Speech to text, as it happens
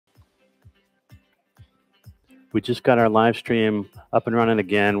We just got our live stream up and running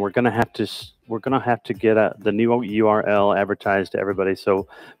again. We're gonna have to get the new URL advertised to everybody. So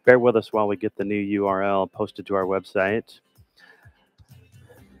bear with us while we get the new URL posted to our website.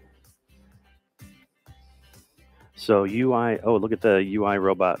 So UI. Oh, look at the UI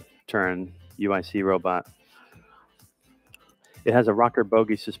robot turn. UIC robot. It has a rocker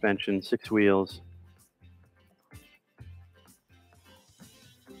bogie suspension, 6 wheels,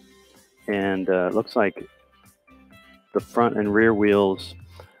 and looks like the front and rear wheels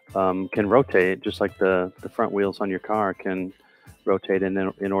can rotate, just like the front wheels on your car can rotate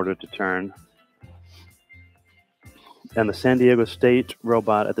in order to turn. And the San Diego State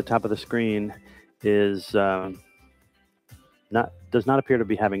robot at the top of the screen is does not appear to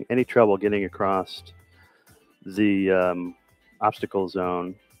be having any trouble getting across the obstacle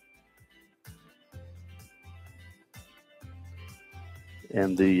zone.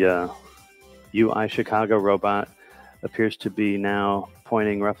 And the UI Chicago robot appears to be now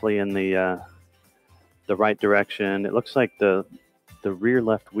pointing roughly in the right direction. It looks like the rear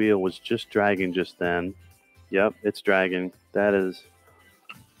left wheel was just dragging just then. Yep, it's dragging. That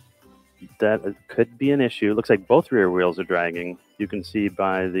could be an issue. It looks like both rear wheels are dragging. You can see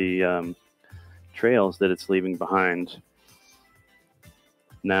by the trails that it's leaving behind.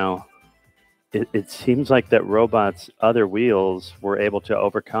 Now, it seems like that robot's other wheels were able to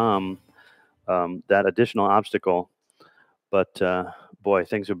overcome that additional obstacle. But boy,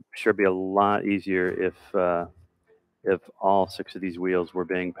 things would sure be a lot easier if all 6 of these wheels were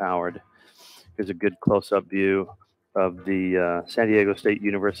being powered. Here's a good close-up view of the San Diego State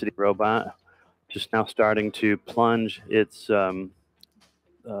University robot, just now starting to plunge its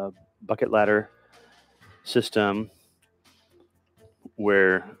bucket ladder system,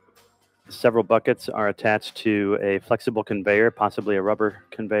 where several buckets are attached to a flexible conveyor, possibly a rubber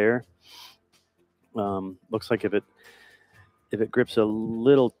conveyor. Looks like if it grips a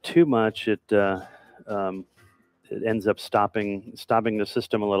little too much, it ends up stopping the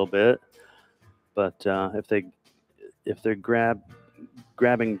system a little bit. But if they're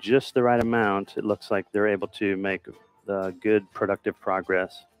grabbing just the right amount, it looks like they're able to make good productive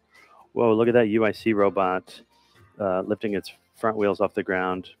progress. Whoa, look at that UIC robot lifting its front wheels off the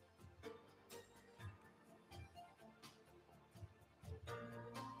ground.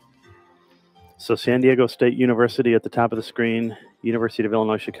 So San Diego State University at the top of the screen, University of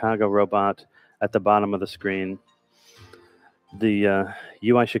Illinois Chicago robot at the bottom of the screen. The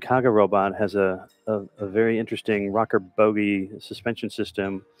UI Chicago robot has a very interesting rocker bogie suspension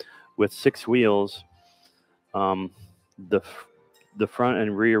system with 6 wheels. The front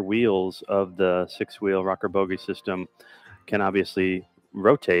and rear wheels of the 6-wheel rocker bogie system can obviously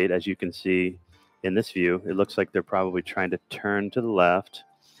rotate, as you can see in this view. It looks like they're probably trying to turn to the left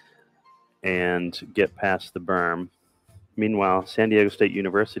and get past the berm. Meanwhile, San Diego State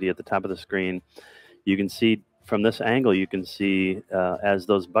University at the top of the screen, you can see from this angle, you can see as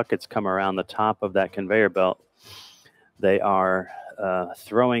those buckets come around the top of that conveyor belt, they are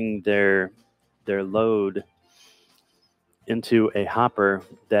throwing their load into a hopper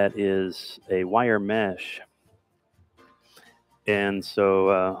that is a wire mesh. And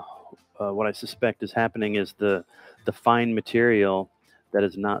so what I suspect is happening is the fine material that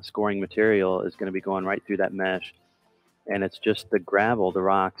is not scoring material is going to be going right through that mesh. And it's just the gravel, the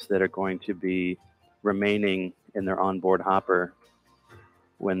rocks, that are going to be remaining in their onboard hopper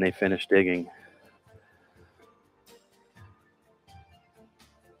when they finish digging.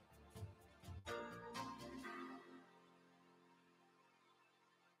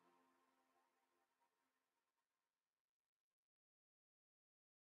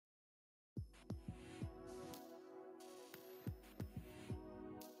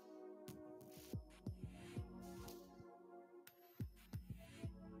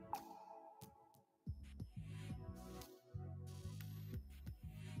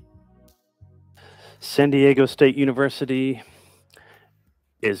 San Diego State University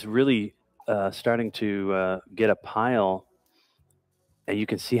is really starting to get a pile, and you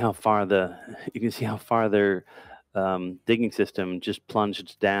can see how far their digging system just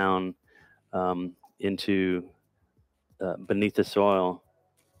plunged down into beneath the soil.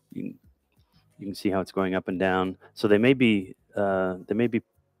 You can see how it's going up and down. So they may be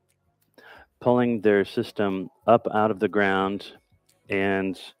pulling their system up out of the ground,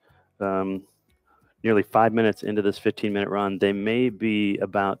 and nearly 5 minutes into this 15-minute run, they may be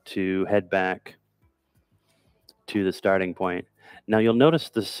about to head back to the starting point. Now you'll notice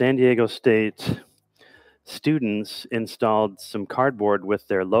the San Diego State students installed some cardboard with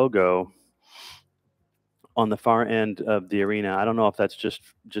their logo on the far end of the arena. I don't know if that's just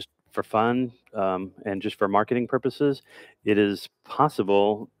for fun and just for marketing purposes, it is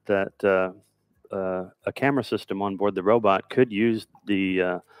possible that a camera system on board the robot could use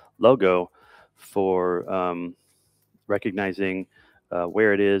the logo for recognizing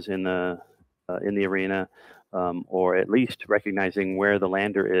where it is in the arena, or at least recognizing where the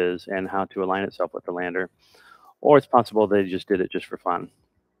lander is and how to align itself with the lander. Or it's possible they just did it just for fun.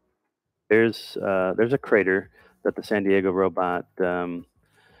 There's a crater that the San Diego robot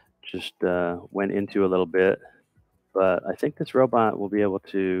just went into a little bit, but I think this robot will be able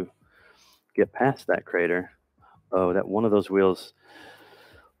to get past that crater. Oh, that one of those wheels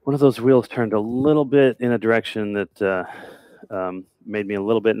turned a little bit in a direction that made me a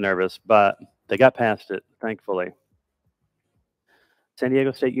little bit nervous, but they got past it, thankfully. San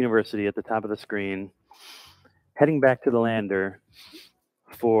Diego State University at the top of the screen, heading back to the lander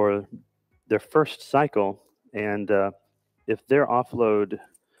for their first cycle, and if their offload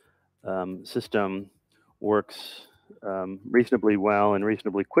system works reasonably well and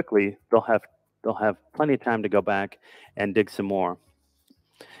reasonably quickly, they'll have plenty of time to go back and dig some more.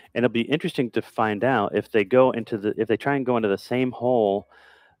 And it'll be interesting to find out if they try and go into the same hole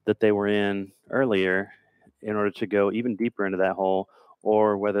that they were in earlier in order to go even deeper into that hole,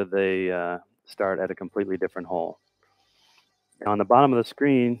 or whether they start at a completely different hole. Now, on the bottom of the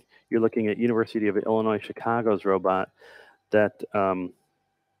screen, you're looking at University of Illinois Chicago's robot that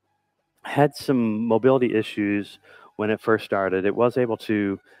had some mobility issues when it first started. It was able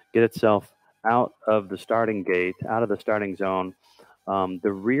to get itself out of the starting gate, out of the starting zone.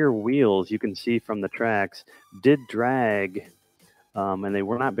 The rear wheels, you can see from the tracks, did drag, and they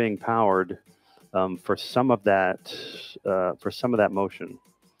were not being powered for some of that motion.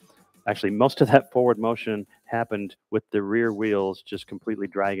 Actually, most of that forward motion happened with the rear wheels just completely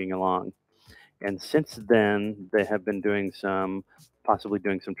dragging along. And since then, they have been possibly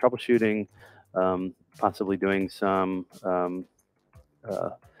doing some troubleshooting, possibly doing some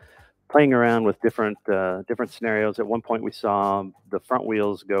playing around with different scenarios. At one point, we saw the front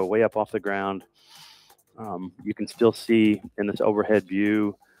wheels go way up off the ground. You can still see in this overhead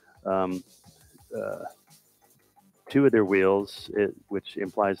view two of their wheels, which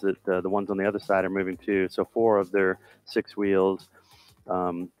implies that the ones on the other side are moving too. So 4 of their 6 wheels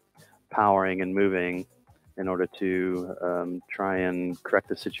powering and moving in order to try and correct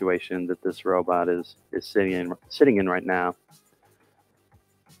the situation that this robot is sitting in right now.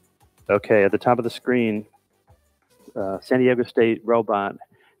 Okay, at the top of the screen, San Diego State robot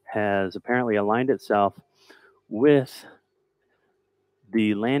has apparently aligned itself with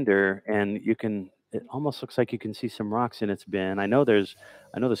the lander, and it almost looks like you can see some rocks in its bin. I know there's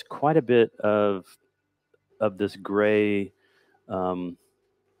quite a bit of this gray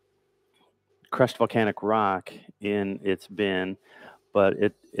crushed volcanic rock in its bin, but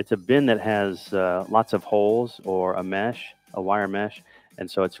it's a bin that has lots of holes or a wire mesh, and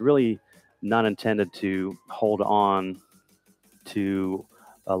so it's really not intended to hold on to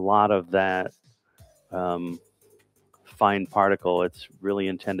a lot of that fine particle. It's really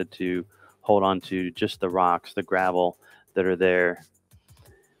intended to hold on to just the rocks, the gravel that are there.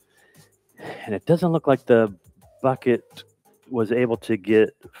 And it doesn't look like the bucket was able to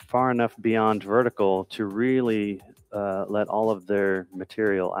get far enough beyond vertical to really let all of their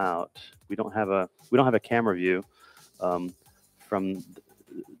material out. We don't have a camera view from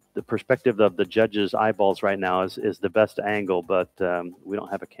the perspective of the judge's eyeballs right now is the best angle, but we don't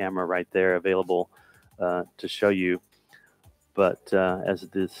have a camera right there available to show you. But as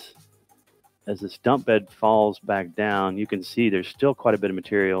this dump bed falls back down, you can see there's still quite a bit of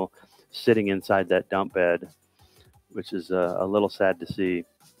material sitting inside that dump bed, which is a little sad to see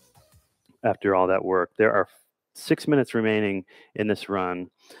after all that work. There are 6 minutes remaining in this run.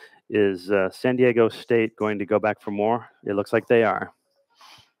 Is San Diego State going to go back for more? It looks like they are.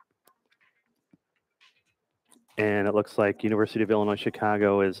 And it looks like University of Illinois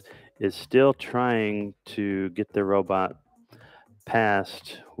Chicago is still trying to get their robot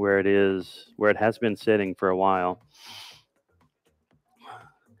past where it has been sitting for a while.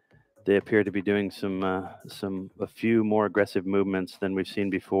 They appear to be doing a few more aggressive movements than we've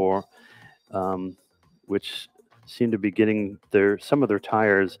seen before, which seem to be getting some of their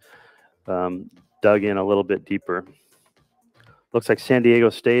tires dug in a little bit deeper. Looks like San Diego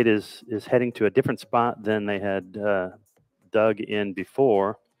State is heading to a different spot than they had dug in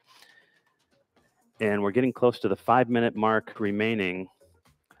before. And we're getting close to the 5-minute mark remaining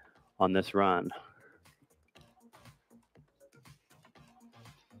on this run.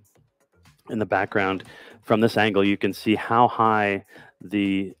 In the background, from this angle, you can see how high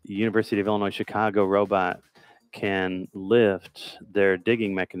the University of Illinois Chicago robot can lift their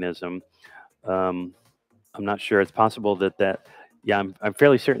digging mechanism. I'm not sure. It's possible that yeah, I'm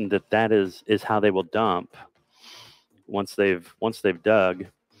fairly certain that is how they will dump once they've dug.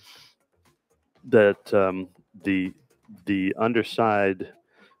 That the underside,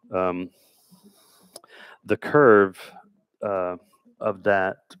 um, the curve of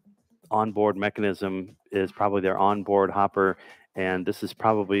that onboard mechanism is probably their onboard hopper, and this is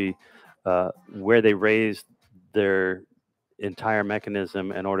probably where they raised their entire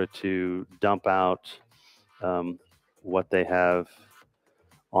mechanism in order to dump out what they have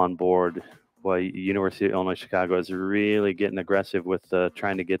on board. Well, University of Illinois Chicago is really getting aggressive with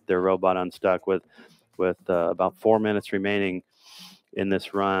trying to get their robot unstuck with about 4 minutes remaining in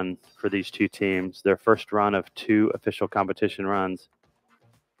this run for these two teams, their first run of 2 official competition runs.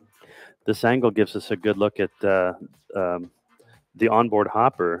 This angle gives us a good look at the onboard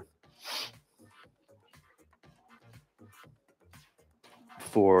hopper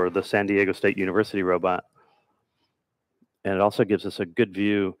for the San Diego State University robot. And it also gives us a good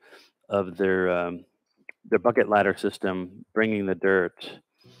view of their bucket ladder system, bringing the dirt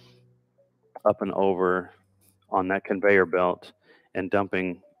up and over on that conveyor belt and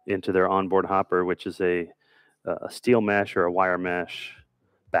dumping into their onboard hopper, which is a steel mesh or a wire mesh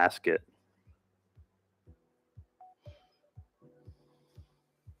basket.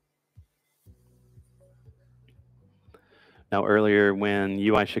 Now, earlier when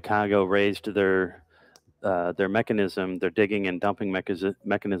UI Chicago raised their mechanism, their digging and dumping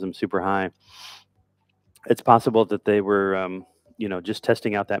mechanism super high, it's possible that they were, just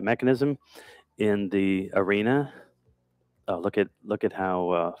testing out that mechanism in the arena. Oh, look at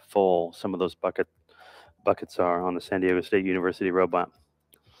how full some of those buckets are on the San Diego State University robot.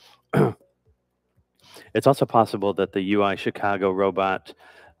 It's also possible that the UI Chicago robot,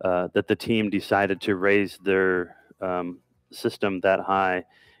 that the team decided to raise their system that high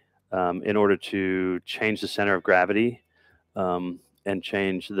in order to change the center of gravity and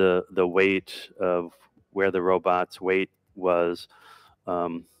change the weight of where the robot's weight was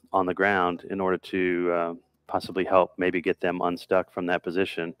on the ground in order to possibly help maybe get them unstuck from that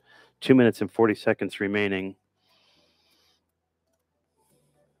position. 2 minutes and 40 seconds remaining.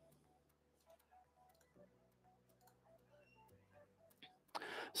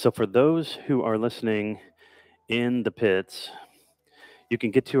 So for those who are listening in the pits, you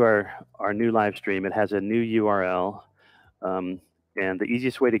can get to our new live stream. It has a new URL. And the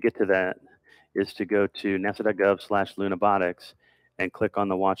easiest way to get to that is to go to nasa.gov/lunabotics and click on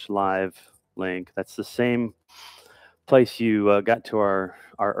the Watch Live link. That's the same place you got to our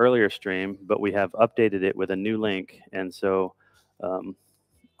earlier stream, but we have updated it with a new link. And so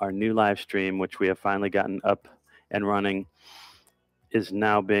our new live stream, which we have finally gotten up and running, is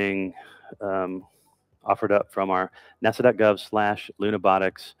now being offered up from our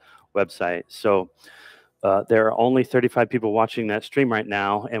nasa.gov/lunabotics website. So there are only 35 people watching that stream right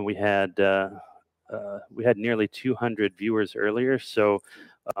now, and we had nearly 200 viewers earlier. So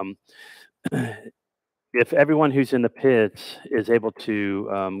if everyone who's in the pits is able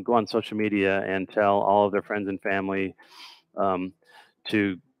to go on social media and tell all of their friends and family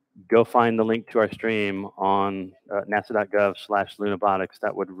to go find the link to our stream on nasa.gov/lunabotics,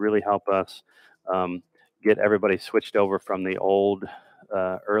 that would really help us get everybody switched over from the old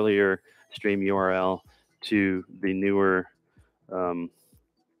earlier stream URL to the newer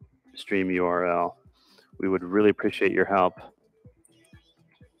stream URL. We would really appreciate your help.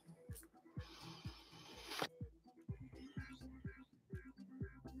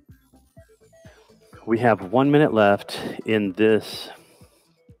 We have 1 minute left in this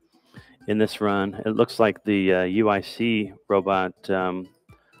run. It looks like the UIC robot,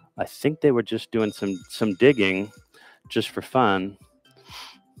 I think they were just doing some digging just for fun.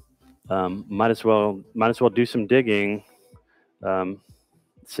 Might as well do some digging.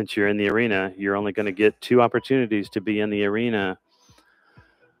 Since you're in the arena, you're only going to get 2 opportunities to be in the arena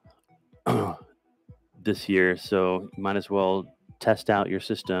this year, so you might as well test out your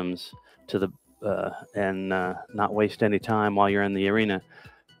systems to the and not waste any time while you're in the arena.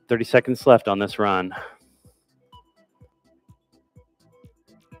 30 seconds left on this run.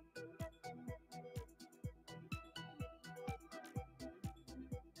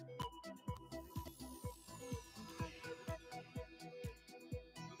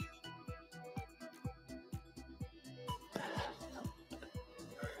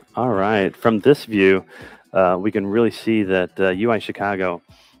 All right, from this view, we can really see that UI Chicago,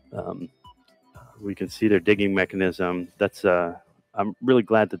 we can see their digging mechanism. That's I'm really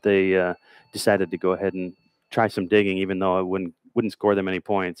glad that they decided to go ahead and try some digging, even though it wouldn't score them any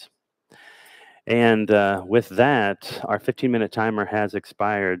points. And with that, our 15-minute timer has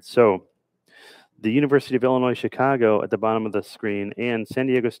expired. So the University of Illinois Chicago at the bottom of the screen and San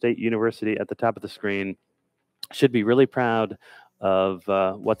Diego State University at the top of the screen should be really proud of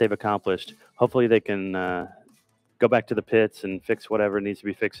what they've accomplished. Hopefully they can go back to the pits and fix whatever needs to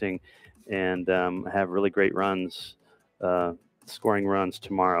be fixing and have really great runs, scoring runs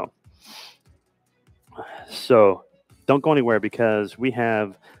tomorrow. So don't go anywhere because we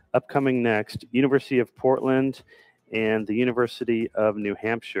have upcoming next University of Portland and the University of New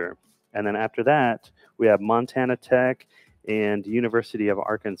Hampshire. And then after that, we have Montana Tech and University of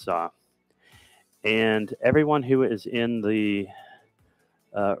Arkansas. And everyone who is in the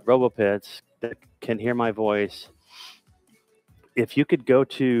RoboPits that can hear my voice, if you could go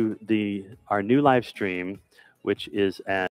to our new live stream, which is at